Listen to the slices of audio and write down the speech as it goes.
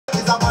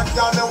a bad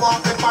girl, they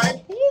want to fight.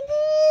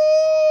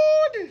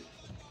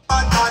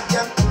 Bad, bad,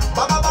 yeah.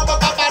 Bad, bad, bad, bad,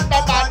 bad,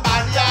 bad, bad,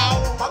 bad, yeah.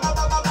 Bad, bad,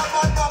 bad, bad, bad,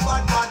 bad,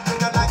 bad, bad. Me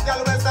no like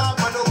girl when some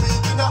man no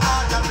weak in the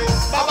heart, yeah.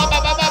 Bad, bad,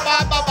 bad, bad, bad,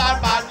 bad, bad, bad,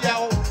 bad,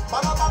 yeah.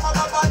 Bad, bad, bad, bad,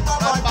 bad, bad,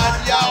 bad, bad,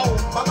 yeah.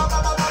 Bad, bad,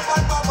 bad, bad, bad,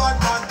 bad, bad,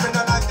 bad. Me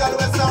no like girl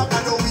when some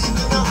man no weak in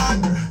the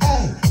heart.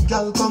 Hey,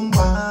 girl, come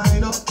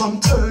wind up,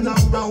 come turn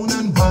around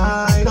and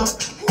wind up.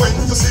 When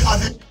you see a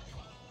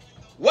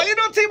well, you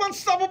know, Team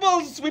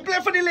Unstoppables, we play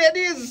for the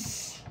ladies.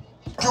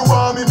 You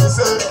want me to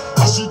say,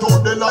 she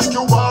told the like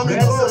you want me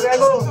to say.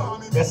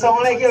 You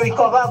sound like you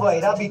recover, boy.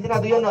 That beating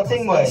not do you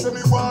nothing, boy.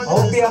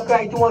 Hope you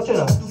cry too much, you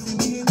know.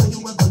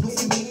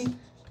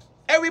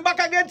 Hey, we back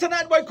again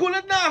tonight, boy. Cool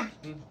it now.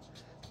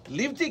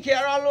 Leave TK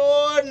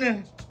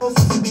alone.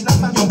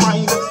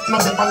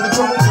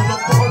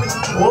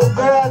 Oh,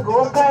 girl,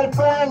 go call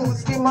Pryme.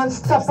 Team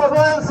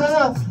Unstoppables, you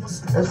know.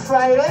 It's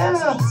Friday, you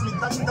know.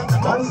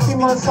 Team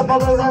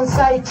Unstoppables and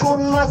side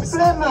tune must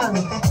play, man.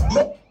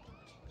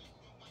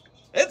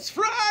 It's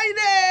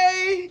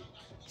Friday.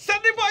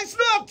 Send the voice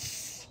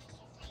notes.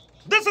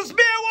 This is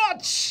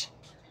Bae-Watch.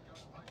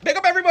 Big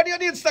up everybody on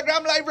the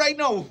Instagram live right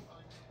now.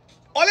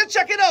 All you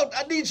check it out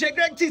at DJ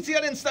Greg TT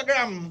on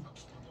Instagram.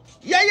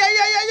 Yeah. In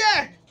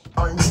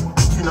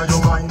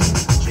your mind,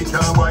 she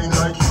can't whine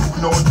like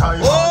you, no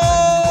time.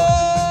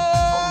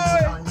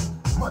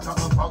 Matter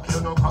of fact,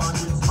 you no can't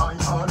it's fine.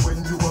 All when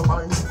you are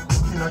mine,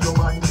 in your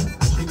mind,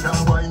 she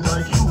can't whine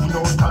like you,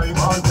 no time.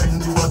 All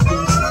when you are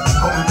still,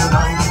 come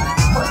tonight.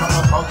 Matter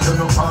of fact, you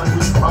no can't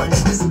it's fine.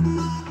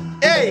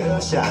 Hey,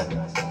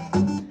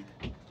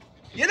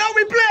 you know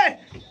we play.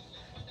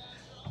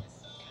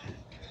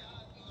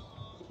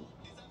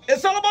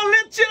 It's all about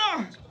lit, you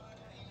know.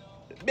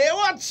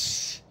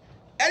 Bae-Watch.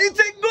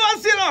 Anything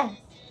goes, you know.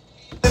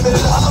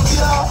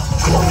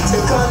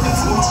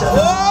 Oh,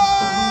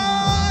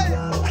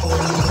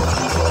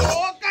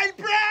 okay,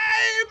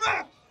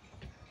 Pryme.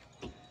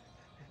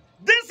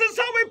 This is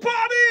how we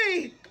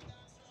party.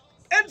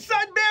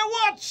 Inside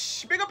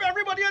Bae-Watch. Big up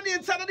everybody on the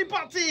inside of the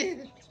party.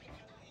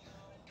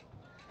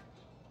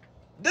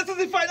 This is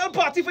the final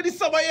party for the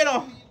summer, you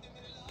know.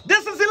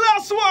 This is the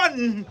last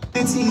one.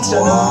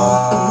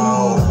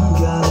 Wow.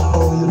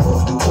 Oh, you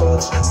love to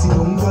touch. See,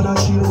 don't gotta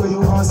chill where you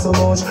want so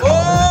much.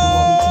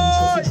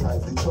 Oh!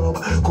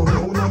 Come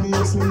round and me,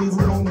 yes, me live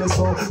round the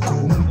so.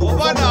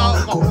 Over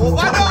now. Come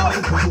over now.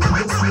 You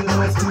still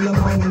love till the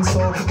morning,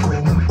 so. Come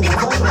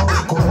over now.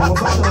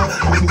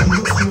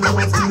 You still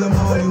love till the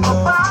morning, so.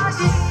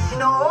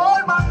 No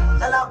old man,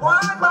 tell a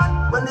one man.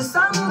 When the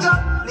sun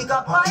drop, lick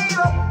a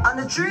fire up, and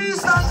the trees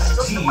start.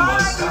 Team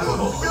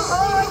Unstoppable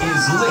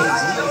is lit.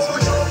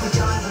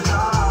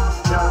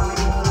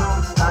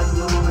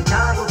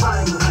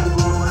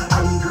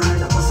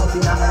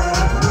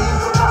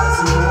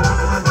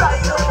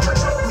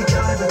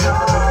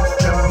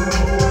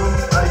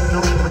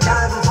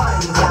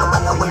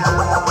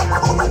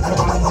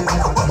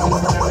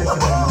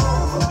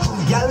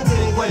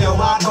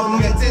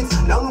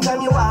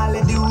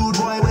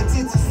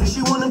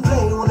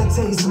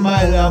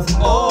 My love,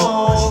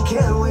 oh,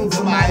 Can't wait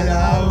for my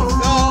love,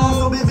 oh,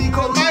 so baby,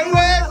 come my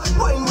way,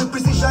 wine with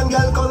precision,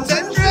 girl,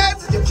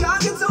 concentrate. You can't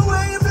get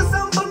away if you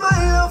sample my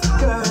love,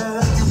 girl.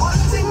 The one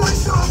thing we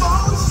show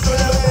about, so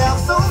that we have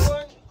some.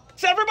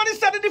 So everybody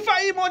sending the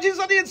fire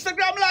emojis on the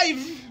Instagram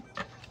live.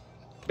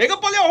 Big up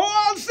on your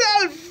whole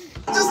self.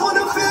 Just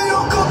wanna feel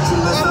your cup to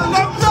the sun.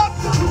 Thumbs up,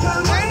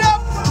 right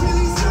up.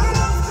 Release your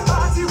love,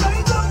 party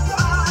right up.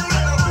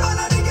 All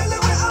of the girls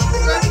that we have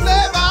the right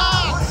Flavor.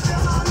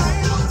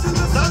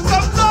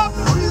 Thumbs up.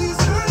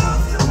 Release your love,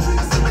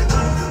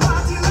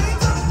 party right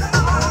up.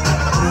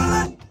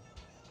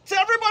 So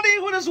everybody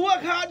who does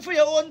work hard for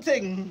your own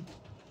thing.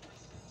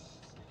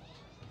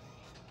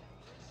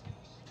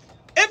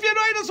 If you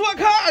know you just work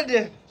hard.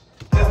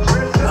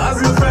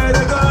 Every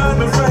Friday gone,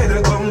 every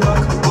Friday come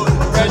back.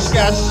 Fresh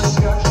cash.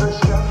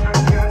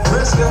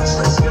 Fresh cash.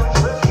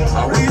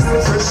 Are we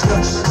fresh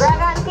cash?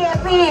 Greg and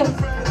KP,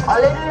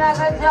 all you doing a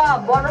good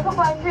job.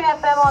 102.3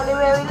 FM, all the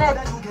way we lit.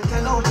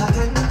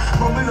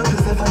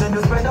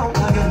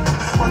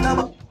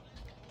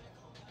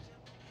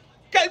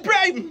 Okay,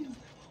 Pryme.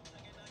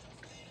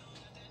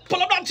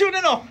 Pull up that tune,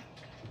 you know.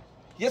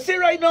 You see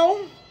right now,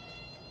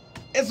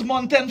 it's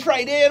month end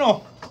Friday, you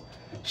know.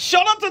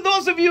 Shout out to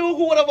those of you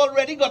who would have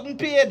already gotten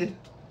paid.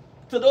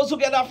 To those who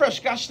get that fresh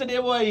cash today,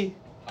 boy.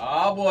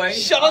 Ah, boy.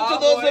 Shout out to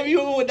those of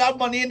you with that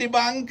money in the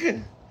bank.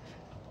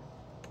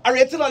 I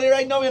rate it on you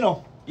right now, you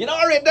know. You know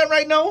I rate them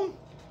right now?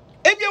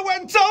 If you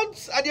went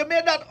out and you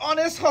made that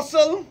honest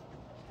hustle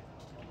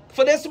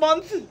for this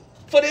month,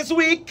 for this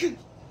week,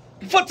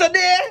 for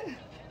today,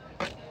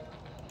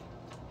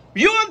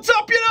 you on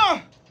top, you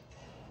know.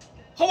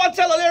 How I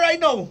tell you right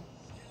now?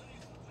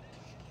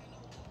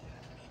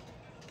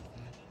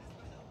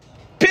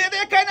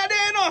 Payday kind of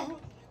day, you know.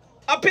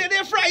 A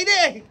payday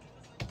Friday.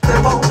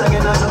 10 out of 10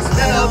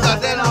 out of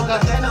 10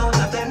 out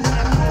of 10.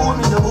 Hold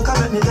me the book and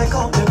let me take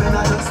out the pen. 10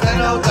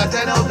 out of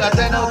 10 out of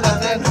 10 out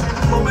of 10.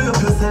 Bubble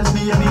up yourself,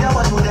 me and me, I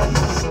want to that.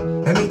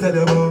 Let me tell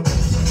you about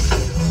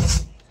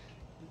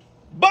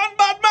Bun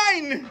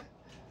mine.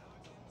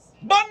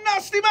 Bun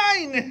nasty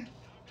mine.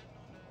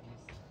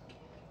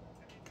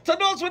 To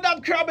those with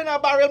that crab in a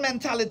barrel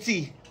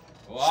mentality.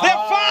 Wow. Step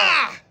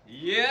far.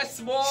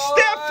 Yes, boy.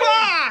 Step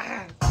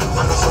far.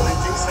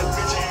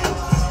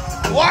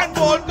 One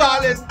more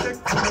calling.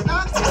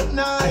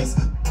 Nice.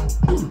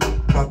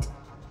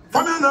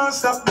 For me not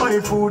stop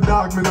my food,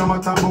 dog. Me no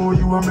matter about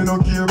you and me no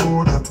care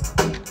about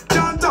that.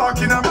 Can't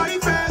talk in my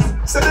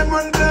face. Say them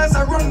run place,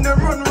 I run them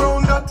run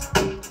round that.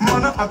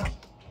 Man,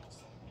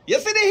 you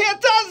see the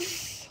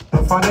haters?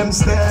 enough of them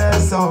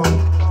stairs, so.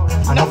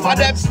 Enough of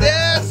them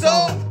stairs,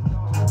 so.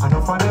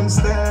 Enough of them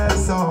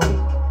stairs, so.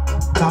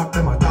 Talk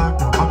them a talk,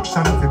 no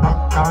action if you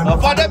back.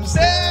 Enough of them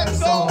stairs,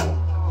 so.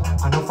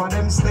 Enough of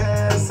them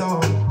stairs, so.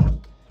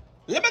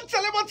 Let me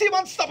tell you about Team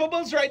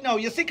Unstoppables right now.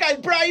 You see Kyle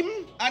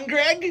Pryme and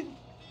Greg?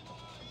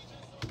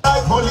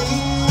 Like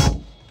police.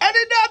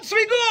 Any dance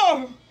we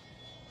go.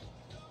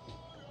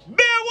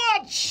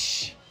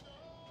 Bae-Watch.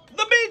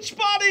 The beach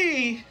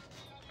party.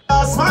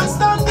 That's my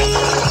standing.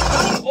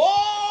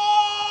 Oh!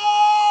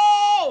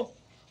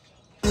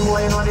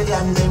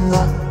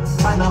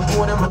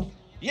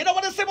 You know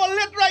what they say about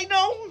lit right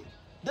now?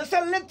 They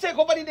say lit take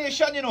over the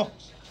nation, you know.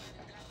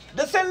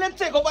 They say lit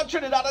take over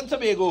Trinidad and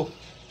Tobago.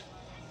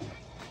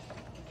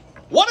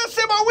 What they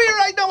say about we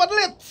right now at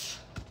lit?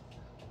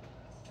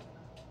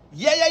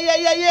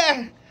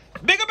 Yeah.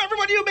 Big up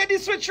everybody who made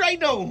this switch right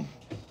now.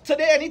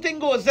 Today anything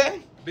goes, eh?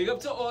 Big up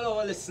to all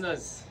our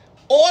listeners.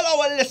 All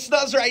our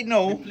listeners right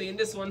now. We're playing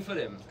this one for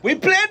them. We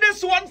playing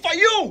this one for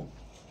you.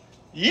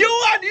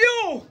 You and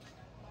you.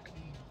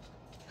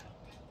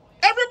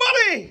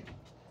 Everybody.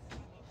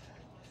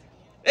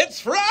 It's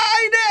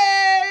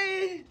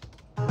Friday.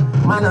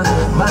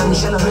 Man,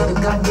 shall I the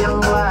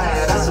goddamn boy?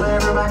 That's where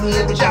everybody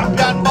is the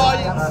Champion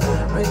boy.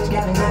 Rich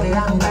getting at it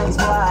and dance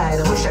boy.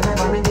 I wish I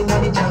never really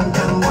got the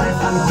champion boy.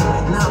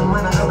 Now,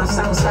 man, I gonna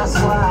sound that's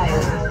why.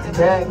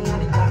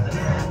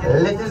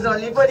 Lit is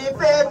only for the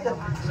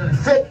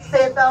fit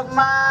state of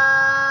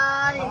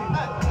mind.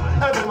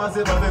 Every man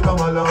say that they come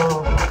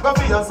along. Go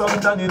be a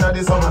suntan in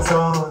the summer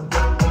sun.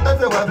 If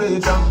you want to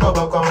eat and go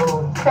back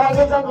home.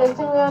 Faggots are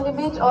getting on the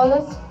beach, all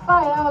this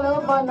fire, all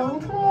over burn on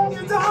the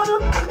place. You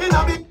down in a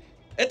big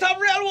It have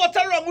real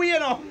water wrong with you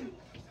know.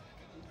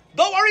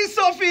 Don't worry,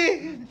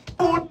 Sophie.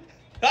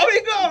 How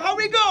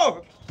we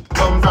go?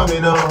 come from,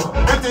 you know.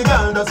 Pretty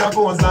girl does a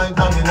pose like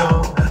them, you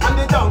know. And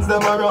the dogs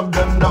them a rub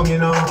them down, you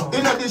know.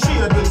 In the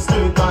shade with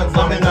street cards,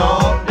 you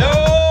know.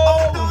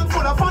 Uptown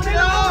full of fun, you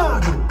know.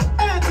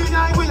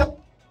 89 we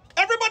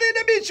Everybody in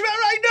the beach wear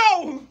right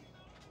now.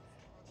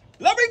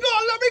 Let me go.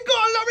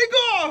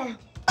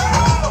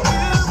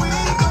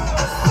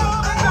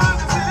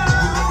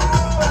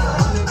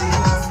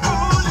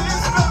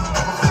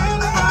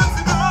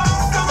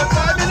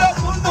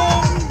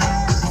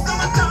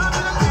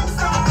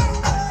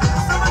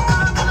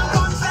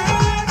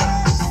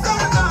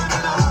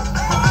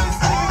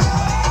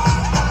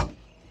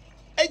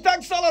 Hey,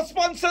 thanks to all our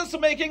sponsors for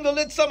making the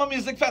Lit Summer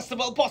Music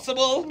Festival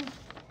possible.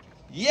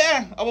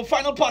 Yeah, our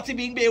final party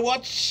being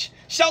Bae-Watch.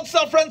 Shouts to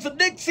our friends at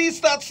Dixie,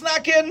 Start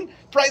Snacking,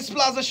 Price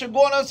Plaza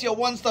Shogunas, your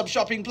one-stop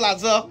shopping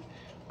plaza.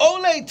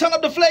 Ole, turn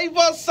up the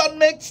flavor, Sun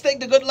Mix, take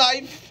the good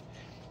life.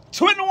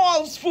 Twin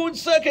Walls, Food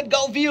Circuit,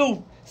 Gulf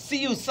View,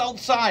 see you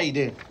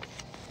Southside.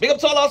 Big up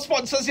to all our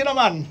sponsors, you know,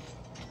 man,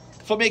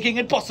 for making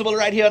it possible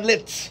right here on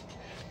Lit.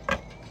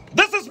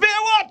 This is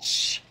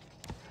Bae-Watch.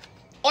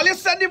 All you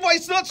send the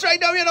voice notes right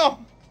now, you know.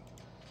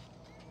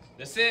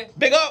 That's it.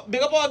 Big up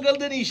our girl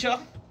Denisha,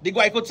 the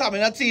Guayco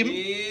Tamina team.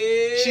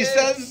 Yes. She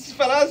says,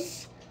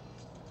 fellas,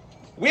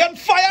 we on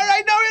fire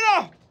right now, you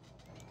know.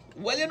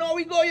 Well, you know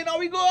we go.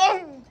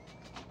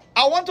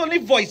 I want only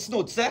voice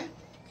notes, eh?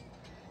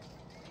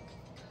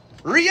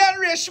 Ria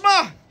and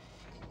Reshma,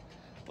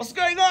 what's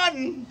going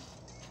on?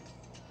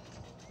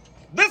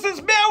 This is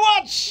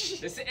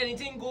Bae-Watch. They say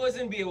anything goes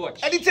in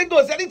Bae-Watch. Anything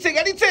goes,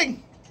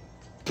 anything.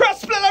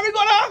 Press play, let me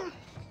go now.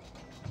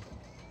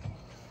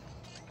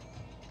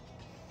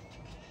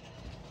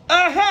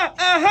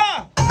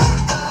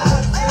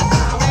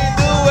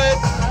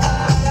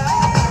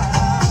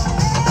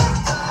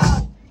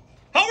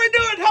 How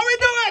we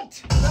do it?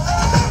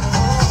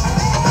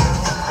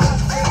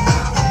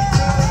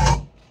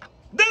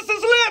 This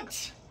is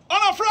Lit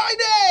on a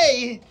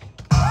Friday.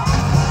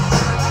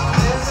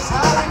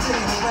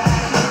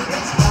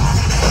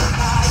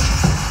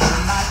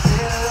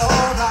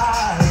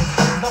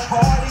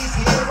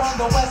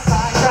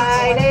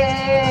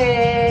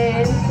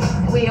 Friday,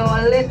 we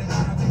all lit.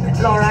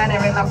 Laura and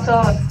Erin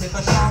Doctor.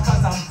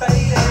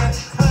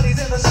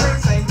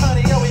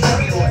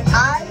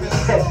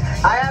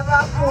 I am a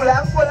fool.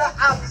 I'm full of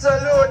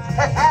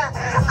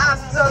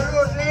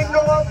absolutely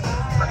no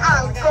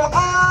alcohol.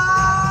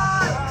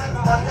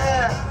 But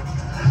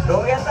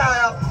don't get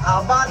tired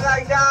of bad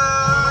like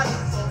that.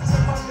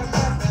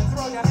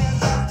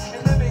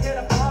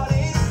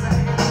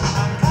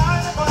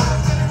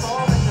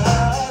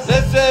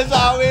 This is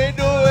how we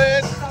do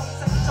it.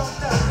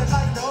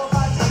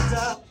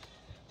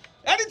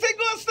 Anything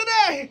goes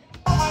today.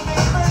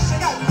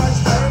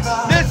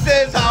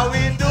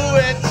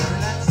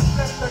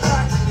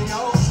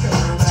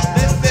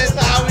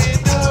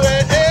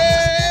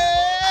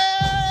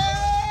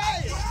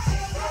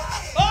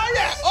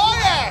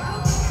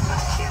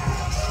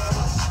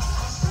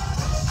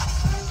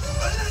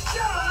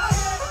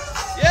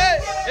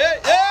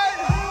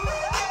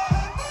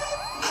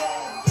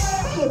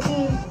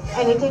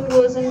 Anything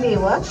goes in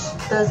Bae-Watch.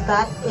 Does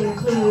that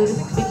include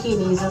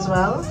bikinis as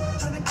well?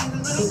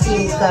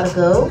 Bikinis gotta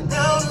go.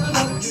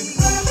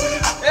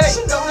 Hey,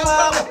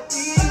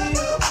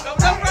 come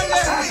down from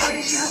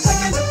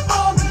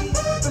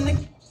there.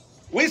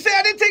 We say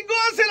anything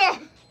goes, you know.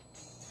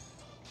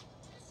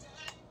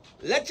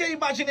 Let your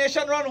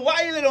imagination run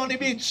wild on the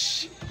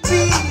beach.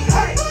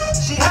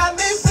 She had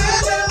me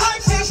feeling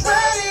like she's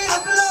ready to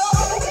blow.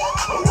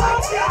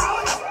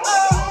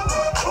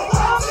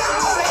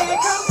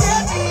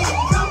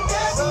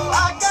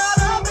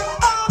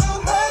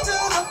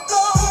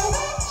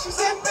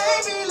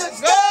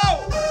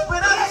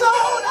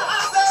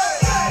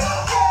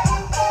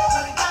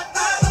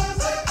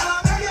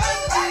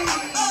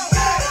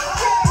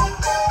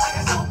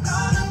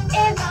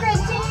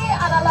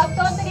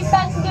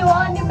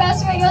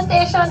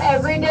 Station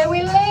every day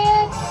we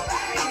live.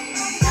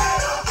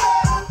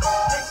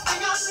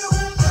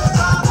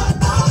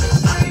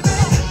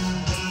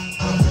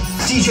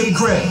 DJ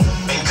Greg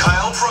and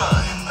Kyle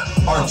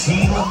Pryme, our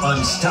team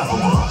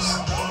Unstoppables.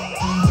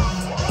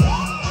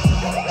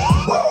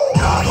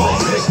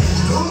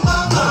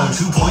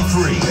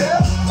 102.3.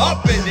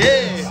 Up in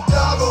here.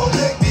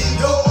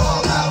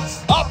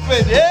 Up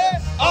in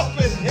here. Up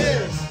in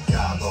here.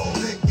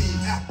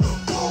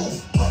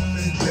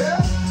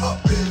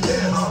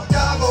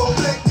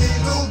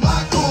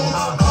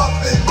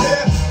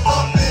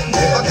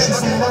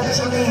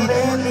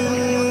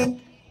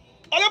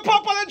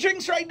 Pop all your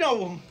drinks right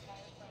now.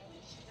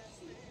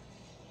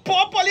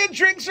 Pop all your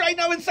drinks right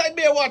now inside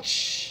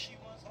Bae-Watch.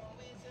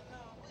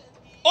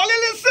 All you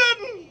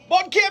listen,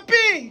 but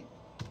KP.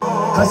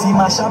 Cause he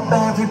mash up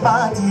every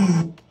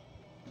party.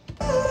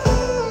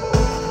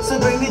 So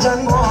bring the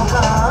Johnny Walker.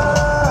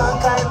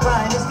 Kyle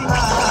Pryme is the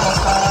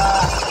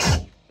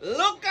master.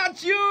 Look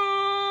at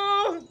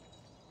you.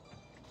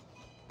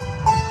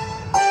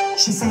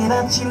 She say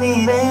that she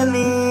needed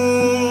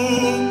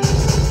me.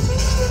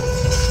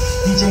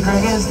 DJ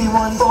Greg is the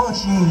one for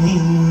she.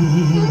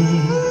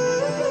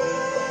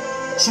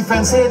 She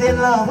friends say they in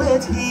love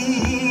with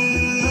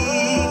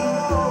he,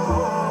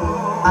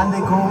 and they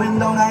going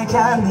down like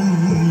candy.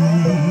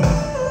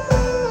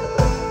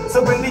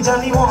 So bring the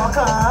Johnny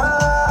Walker,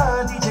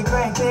 DJ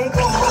Greg take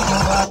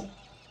over.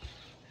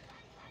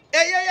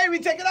 Hey, we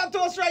taking that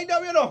toast right now,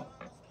 you know.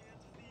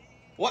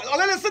 What? All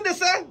listen to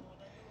this, eh?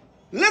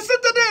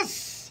 Listen to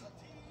this.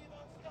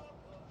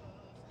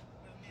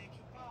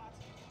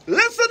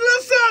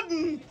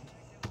 Listen.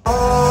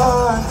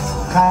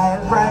 Kyle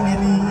Pryme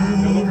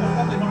lead.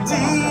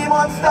 Team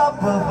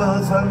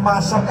Unstoppables will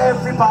mash up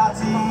every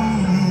party.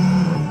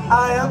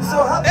 I am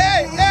so happy.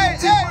 Hey.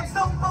 Team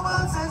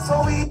Unstoppables is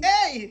so weak.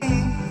 Hey.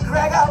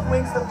 Greg have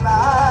wings to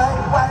fly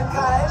while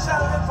Kyle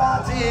shall the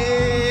party.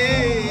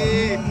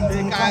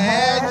 Take a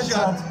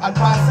headshot and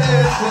pass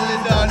it till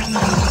it done.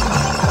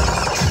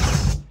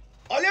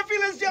 All you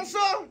feel is just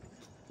so.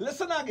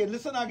 Listen again.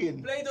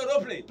 Play it or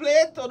don't play it. Play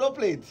it or don't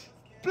play it.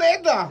 Play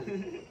it now.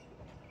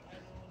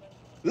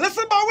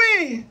 Listen,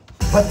 Bowie.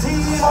 But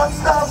Team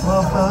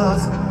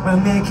Unstoppables will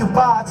make you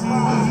party.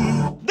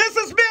 This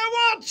is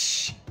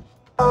Bae-Watch.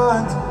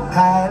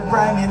 Kyle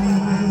Pryme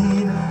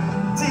lead.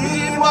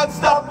 Team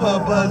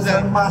Unstoppables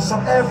and mash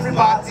up every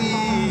party.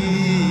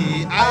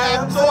 I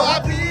am so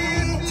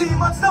happy. Team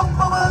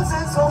Unstoppables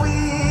is so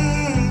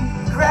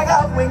weak. Greg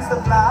have wings to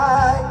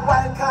fly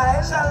while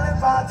Kyle shall the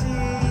party.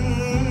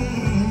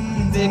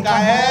 Take a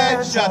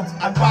headshot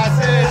and pass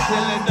it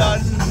till it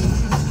done.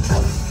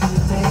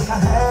 Take a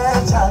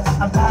headshot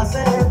and pass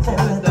it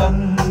till it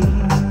done.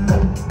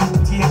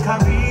 Take a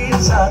real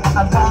shot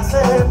and pass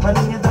it when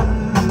you're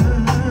done.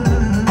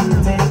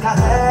 Take a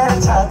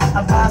headshot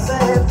and pass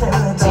it till it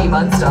done. Team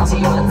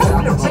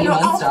Unstoppables. Team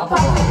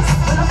Unstoppables.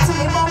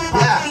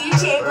 Yeah.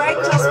 DJ Greg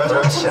just put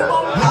up to me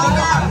bum.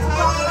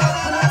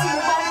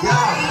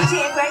 DJ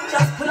Greg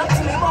just put up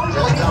to me bum.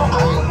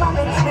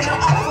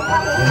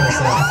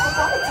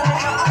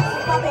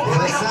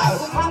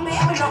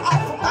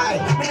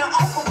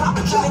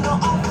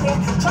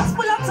 Just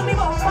pull up to me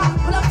bumper,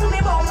 pull up to me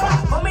bumper.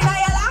 But me now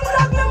you long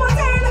love me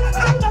mountain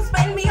and just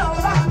bend me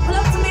over. Pull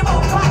up to me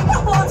bumper,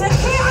 pop out the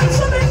key and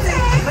show me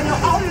thing. When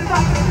you're out the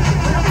pocket,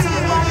 pull up to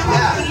me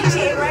bumper.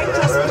 DJ Greg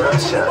just pull up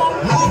to me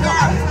bumper.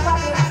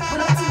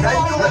 Pull up to me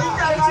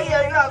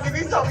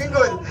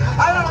bumper.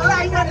 I don't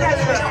like that.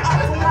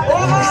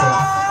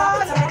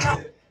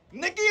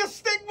 Nicky, you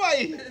stink,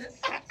 boy.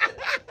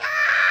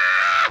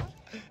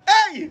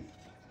 Hey.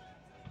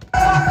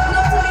 Pull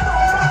up to me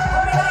bumper,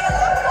 but me now you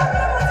long love me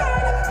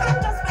mountain and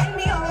just bend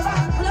me over.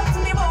 Pull up to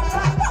me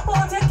bumper, pop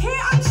out the key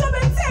and show me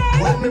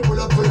thing. When me pull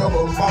up to your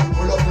bumper,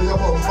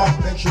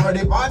 make sure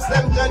the parts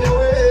them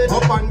genuine.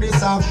 Up on this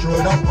half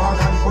shoulder,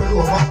 park and pull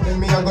over. Then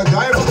me and go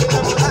drive up in the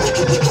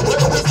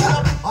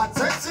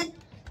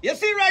You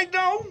see right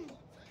now,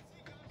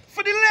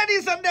 for the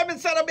ladies and them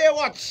inside of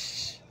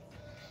Bae-Watch,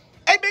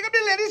 hey, big up the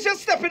ladies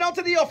just stepping out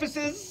to the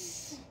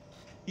offices.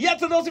 Yeah,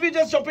 to those of you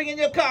just jumping in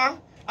your car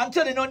and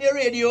turning on your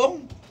radio.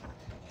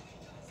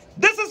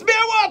 This is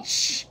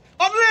Bae-Watch,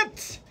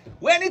 unlit,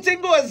 where anything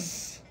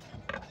goes.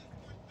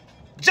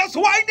 Just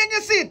wind in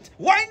your seat.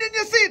 Wind in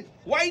your seat.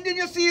 Wind in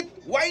your seat.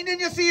 Wind in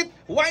your seat.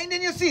 Wind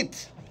in your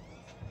seat.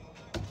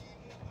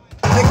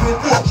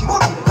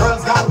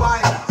 Girls got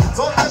wine.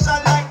 So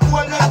special like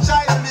one and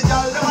child. The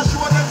girl never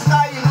show them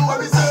style. What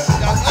we say?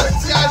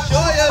 Sexy girl,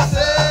 show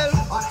yourself.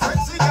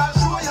 Sexy girl,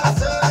 show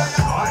yourself.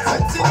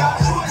 Sexy girl,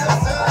 show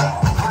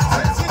yourself.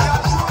 Sexy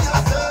girl, show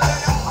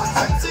yourself.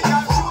 Sexy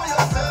girl, show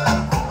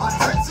yourself.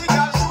 Sexy girl,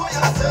 show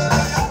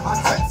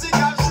yourself. Sexy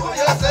girl, show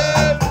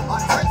yourself.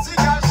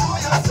 Sexy girl,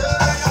 show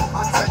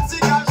yourself. Sexy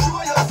girl,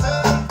 show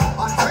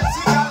yourself.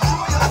 Sexy girl,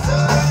 show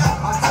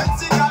yourself.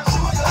 Sexy girl,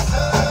 show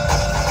yourself.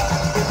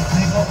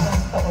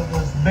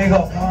 Big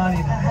up, man.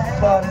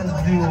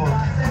 Baddest duo.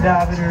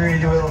 David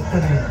Radio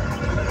City.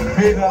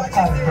 Big up,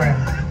 Pryme.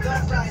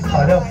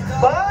 Oh, the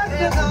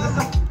baddest.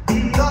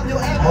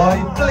 Boy,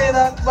 play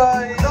that,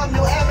 boy.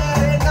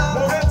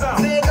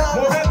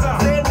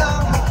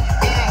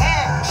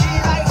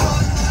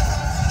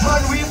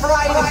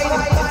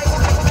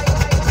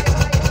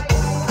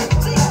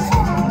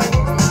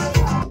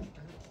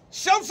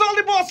 Shouts all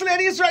the boss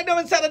ladies right now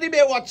inside of the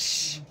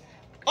Bae-Watch.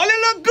 All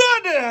you look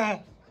good.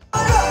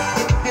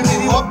 Give me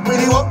the walk,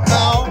 really walk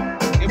now.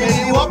 Give me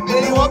the walk,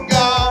 really walk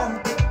now.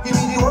 Give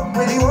me the walk,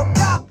 really walk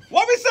now.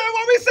 What we say?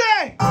 What we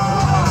say?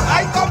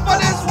 I come for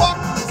this walk.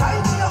 Sign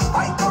me up,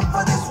 I come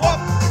for this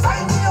walk.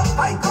 Sign me up,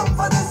 I come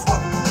for this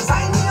walk.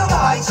 Sign me up,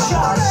 I come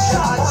for this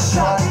walk.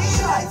 Sign me up,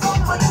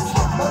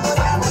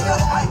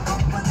 I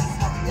come for this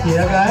walk.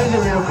 Yeah, guys, the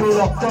real crew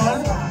locked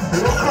on.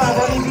 Look crab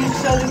on the beach,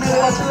 tell me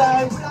what's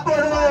live.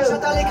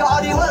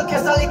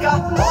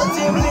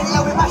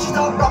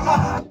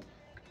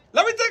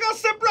 Let me take a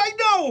step right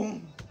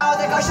now.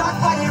 Take a shot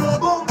for the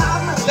road, boom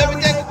bam. Let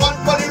me take one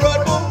for the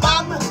road, boom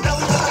bam.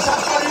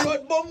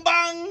 Road, boom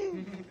bang.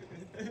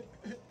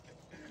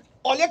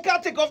 All you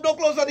can't take off no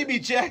clothes on the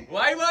beach, yeah?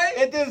 Why, boy?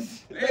 It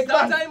is It's big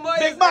that man, time, boy.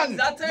 big man, It's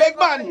that time, big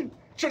boy. man.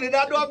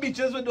 Trinidad don't have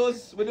beaches with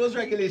those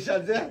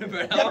regulations, yeah?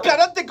 Bro. You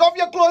cannot take off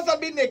your clothes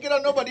and be naked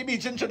on nobody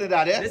beach in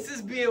Trinidad, yeah? This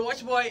is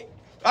Bae-Watch, boy.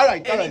 All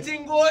right.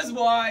 Anything goes,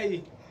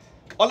 boy.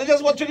 Only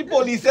just watch the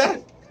police, eh?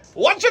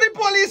 Watch the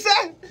police,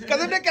 eh?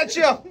 Because if they catch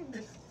you.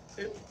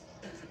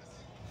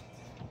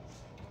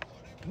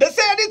 They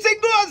say anything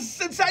goes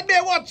inside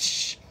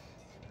Bae-Watch.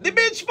 The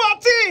beach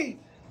party.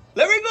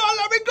 Let me go,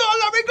 let me go,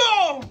 let me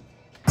go.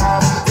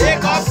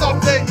 Take off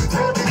something.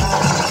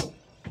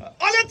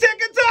 Only take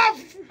it off.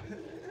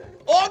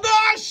 Oh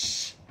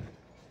gosh.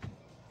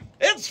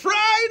 It's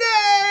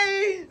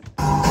Friday.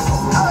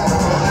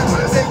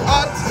 Blazing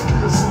hot.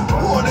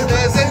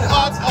 Blazing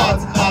hot, hot,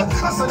 hot.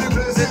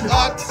 Blazing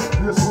hot.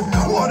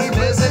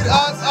 Blazing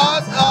hot,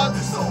 hot, hot.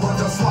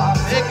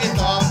 Take it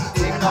off.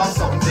 Take off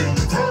something.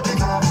 Take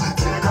it off.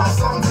 Take off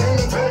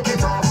something. Take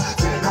it off.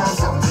 Take off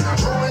something. I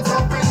throw it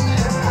up in the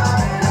air.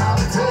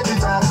 Take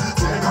it off.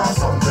 Take off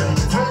something.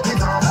 Take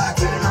it off.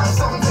 Take off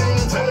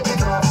something. Take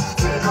it off.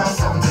 Take off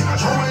something. I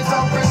throw it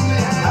up in the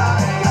air. I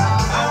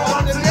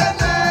want to get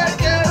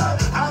naked.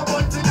 I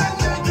want to get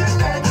naked,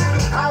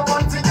 naked. I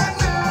want to get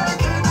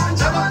naked and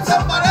jump on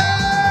somebody. I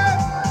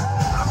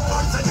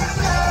want to get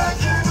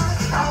naked.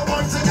 I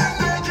want to get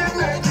naked,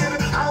 naked.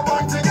 I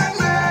want to get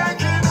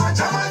naked and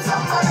jump on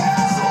somebody.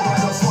 So I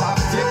just want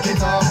take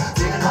it off,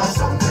 take off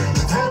something,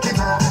 take it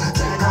off,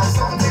 take off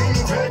something,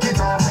 take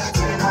it off,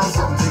 take off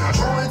something. I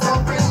throw it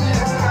up in the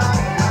air.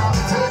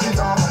 Take it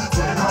off,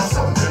 take off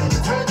something,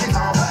 take it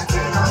off,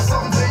 take off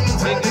something,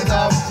 take it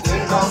off,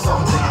 take off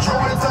something.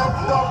 Throw it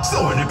up,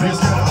 so in the place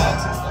like that.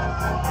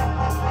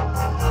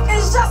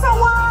 It's just a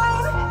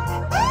wine,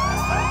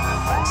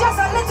 just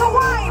a little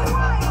wine.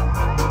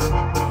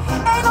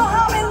 Ain't no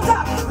harm in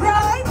that,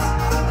 right?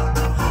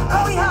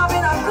 Are we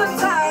having a good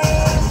time?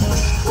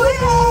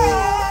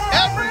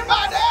 Yeah.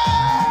 Everybody.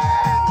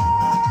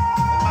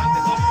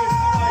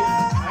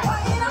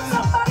 Wine up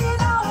somebody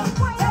now,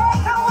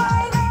 take a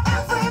wine,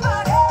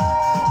 everybody.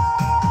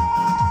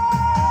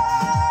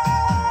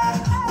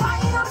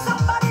 Wine up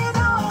somebody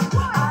now, a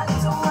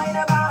little wine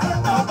about it,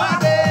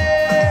 nobody.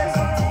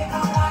 So take a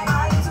wine, a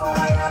little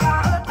wine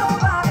about it,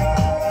 nobody.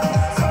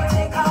 So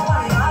take a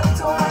wine, a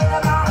little wine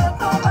about it,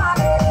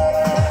 nobody.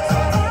 So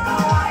take a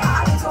wine, a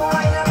little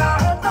wine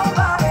about it,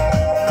 nobody.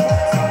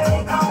 So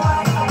take a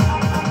wine.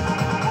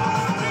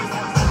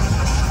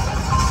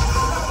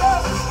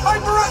 I'm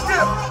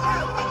directive.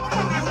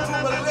 You too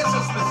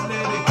malicious, Miss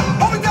Lady.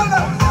 What we got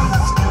now?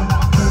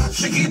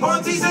 She keep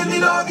on teasing the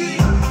doggy.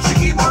 She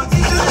keep on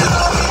teasing the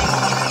doggy.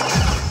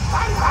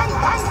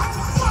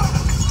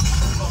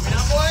 Come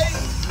here, boy.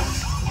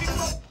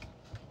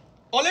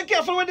 Only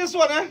careful with this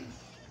one, eh?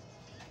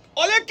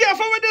 Only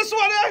careful with this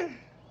one, eh?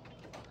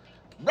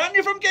 Brand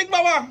new from King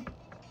Mama.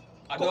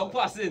 A dog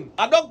passing.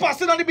 A dog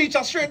passing on the beach,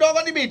 a stray dog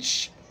on the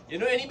beach. You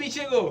know any beach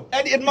you go?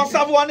 And it must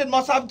have one, it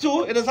must have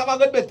two, it does have a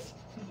good bit.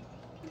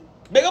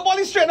 Big up all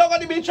the stray dog on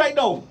the beach right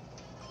now.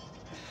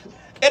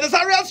 It is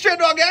a real stray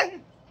dog, eh?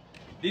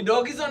 The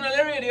dog is on the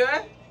radio,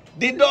 eh?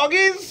 The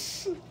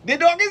doggies on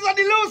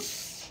the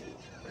loose.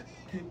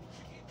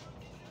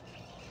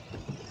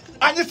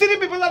 And you see the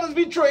people that has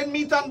been throwing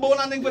meat and bone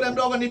and things for them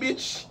dog on the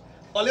beach?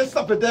 Always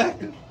stop it there.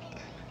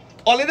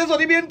 All it is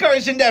only be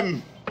encouraging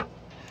them.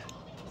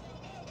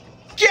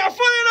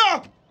 Careful, you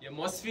know. You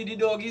must feed the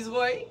doggies,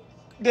 boy.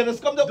 They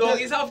just come to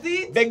Doggies have to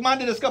eat. big man,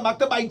 they just come back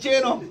to bite you,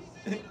 you know.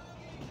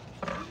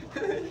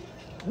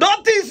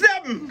 Don't tease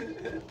them.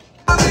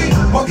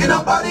 Walking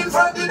up on in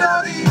front of the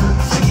doggy.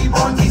 She keep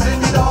on teasing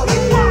the doggy.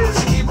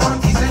 She keep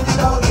on teasing the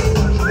doggy.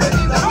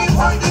 Ready down in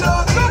front of the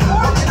doggy.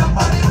 Walking up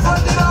on in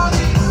front of the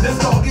doggy. This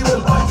doggy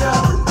will bite ya.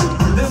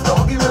 This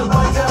doggy will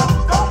bite ya.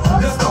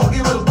 This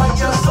doggy will bite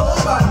ya so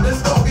bad.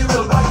 This doggy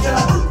will bite ya.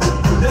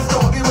 This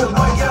doggy will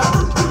bite ya.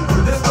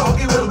 This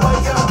doggy will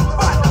bite ya.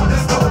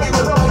 This doggy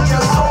will bite ya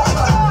so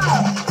bad.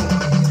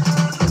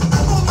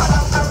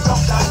 Drop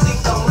that thing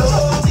down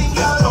low.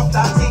 Drop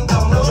that thing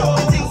down low.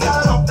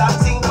 Drop that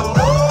thing down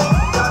low.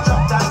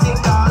 Drop that thing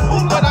down low.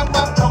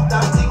 Drop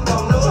that thing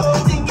down low.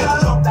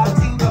 Drop that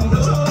thing down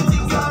low.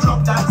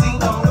 Drop that thing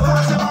down low.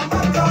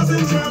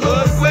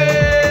 Good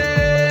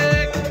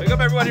quick. Pick up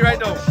everybody right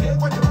now.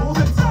 When you move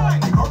it, come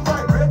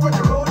right when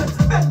you roll it.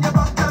 Bend your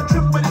back and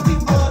trip when the thing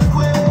goes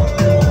quick.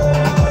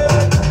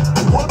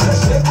 What the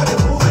shake when you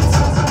move it.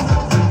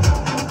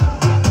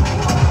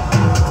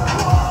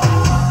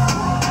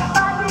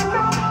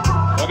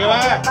 Okay,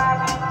 bye.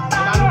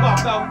 Now look up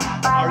now.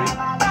 Hurry.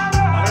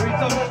 I'll read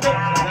some of it.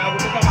 Now we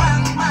look up.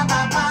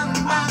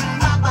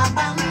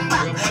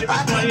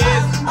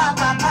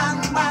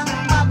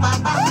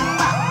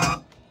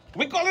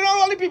 We calling out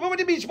all the people with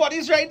the beach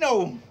bodies right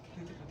now.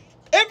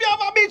 If you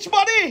have a beach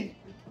body,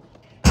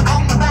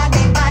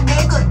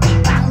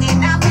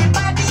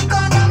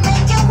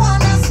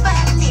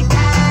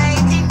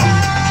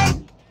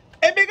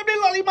 hey, make up the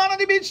lolly man on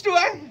the beach too,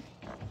 eh?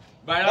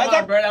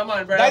 Brother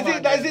man.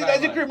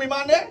 That's the creamy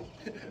man there.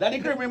 That's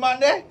the creamy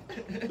man there.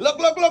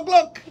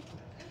 Look.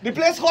 The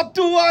place hot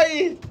too,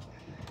 why?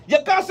 You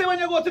can't say when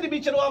you go to the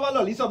beach you don't have a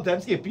lolly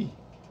sometimes, KP.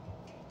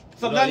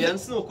 Lolly and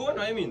snow cone, what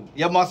I mean?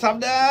 You must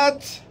have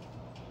that.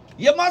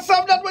 You must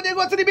have that when you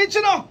go to the beach,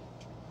 you know.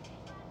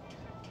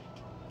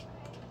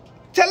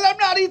 Tell them,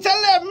 Natty,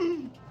 tell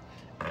them.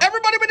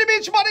 Everybody with the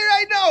beach body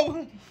right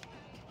now.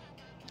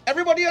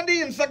 Everybody on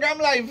the Instagram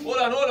live. Hold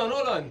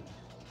on.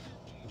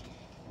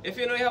 If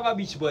you know you have a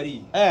beach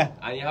body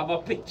and you have a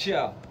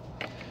picture,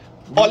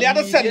 all you have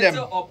to send them.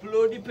 To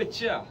upload the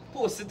picture,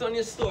 post it on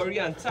your story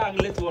and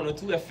tag Lit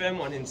 102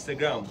 FM on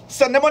Instagram.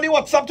 Send them on the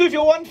WhatsApp too if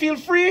you want, feel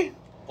free.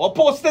 Or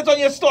post it on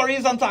your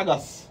stories and tag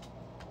us.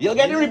 You'll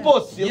get the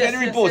repost. You'll get the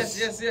repost.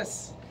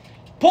 Yes.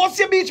 Post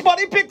your beach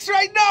body pics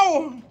right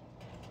now.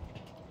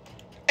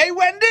 Hey,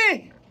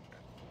 Wendy.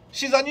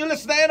 She's a new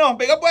listener, you know.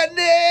 Big up,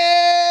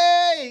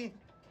 Wendy.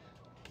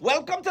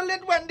 Welcome to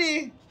Lit,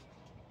 Wendy.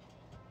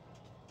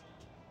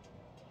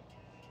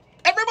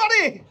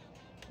 Everybody,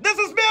 this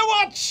is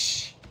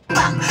Bae-Watch.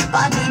 Bang,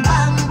 body,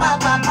 bang, ba,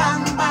 ba,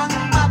 bang, bang,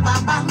 ba,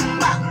 ba, bang,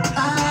 bang.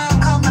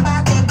 Come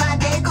body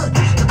good.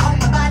 You come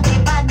body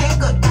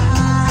good.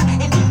 In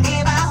the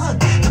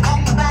neighborhood, you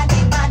come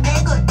body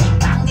good.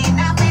 Banging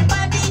up my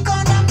body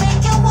gonna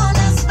make you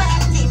wanna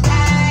spend the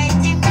night.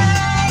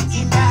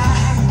 Bang,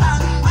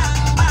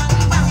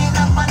 banging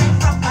up on it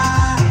proper. I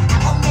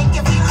gon' make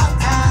you feel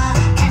hotter.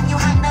 Can you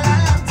handle a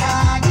lotta?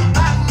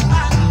 Bang,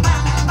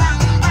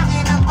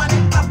 banging up on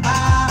it proper.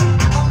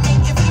 I gon'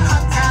 make you feel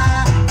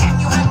hotter. Can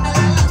you handle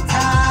a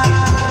lotta?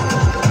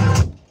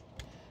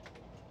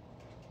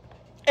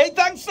 Hey,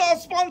 thanks to our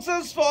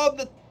sponsors for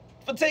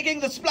taking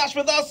the splash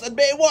with us at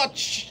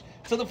Bae-Watch.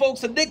 To the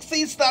folks at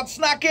Dixie, Start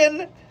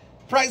Snacking,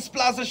 Price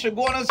Plaza,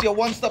 Shaguanas, your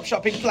one-stop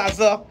shopping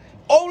plaza.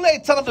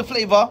 Olay, ton of the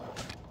flavor.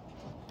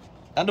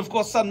 And of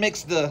course, Sun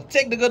Mix, the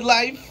Take the Good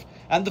Life.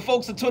 And the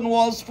folks at Twin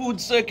Walls,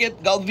 Food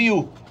Circuit, Gulf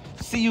View.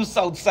 See you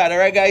Southside,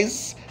 alright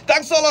guys?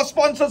 Thanks to all our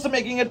sponsors for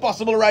making it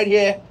possible right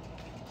here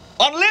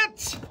on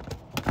Lit.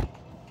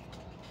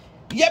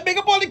 Yeah, big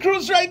up all the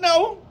crews right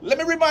now. Let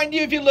me remind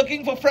you, if you're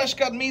looking for fresh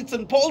cut meats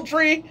and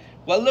poultry,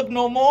 well, look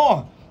no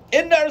more.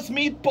 Indar's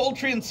Meat,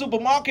 Poultry and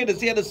Supermarket is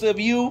here to serve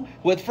you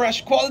with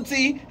fresh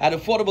quality at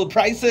affordable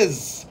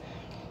prices.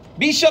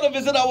 Be sure to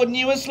visit our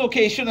newest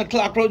location at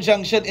Clark Road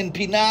Junction in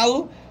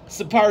Pinal,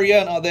 Superior,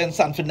 and other in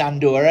San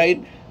Fernando,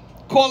 alright?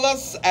 Call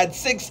us at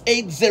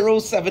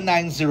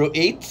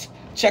 680-7908.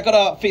 Check out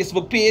our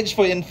Facebook page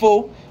for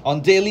info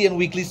on daily and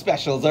weekly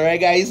specials, alright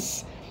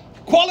guys?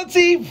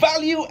 Quality,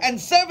 value, and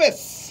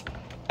service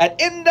at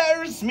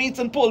Indar's Meat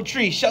and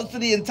Poultry. Shouts to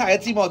the entire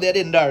team out there at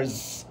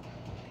Indar's.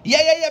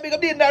 Yeah, big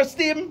up the Indar's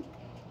team.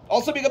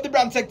 Also big up the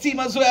Brandtech team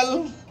as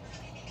well.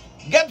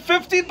 Get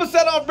 15%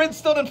 off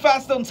Bridgestone and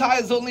Faststone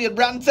tires only at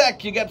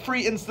Brandtech. You get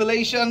free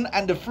installation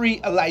and a free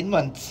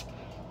alignment.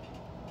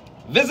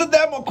 Visit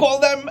them or call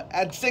them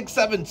at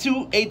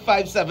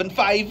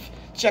 672-8575.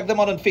 Check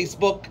them out on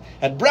Facebook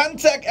at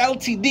Brandtech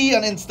Ltd,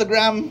 on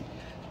Instagram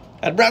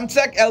at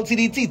Brandtech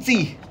Ltd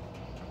TT.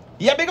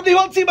 Yeah, big up the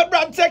whole team at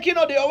Brandtech. You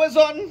know, they're always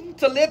on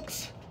to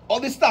Lit.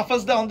 All the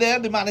staffers down there,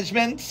 the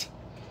management.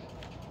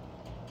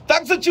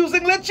 Thanks for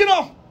choosing Lit, you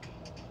know.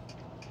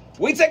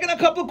 We're taking a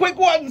couple quick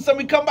ones and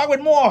we come back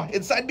with more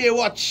inside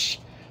Bae-Watch.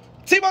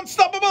 Team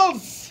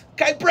Unstoppables,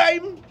 Kyle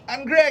Pryme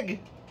and Greg.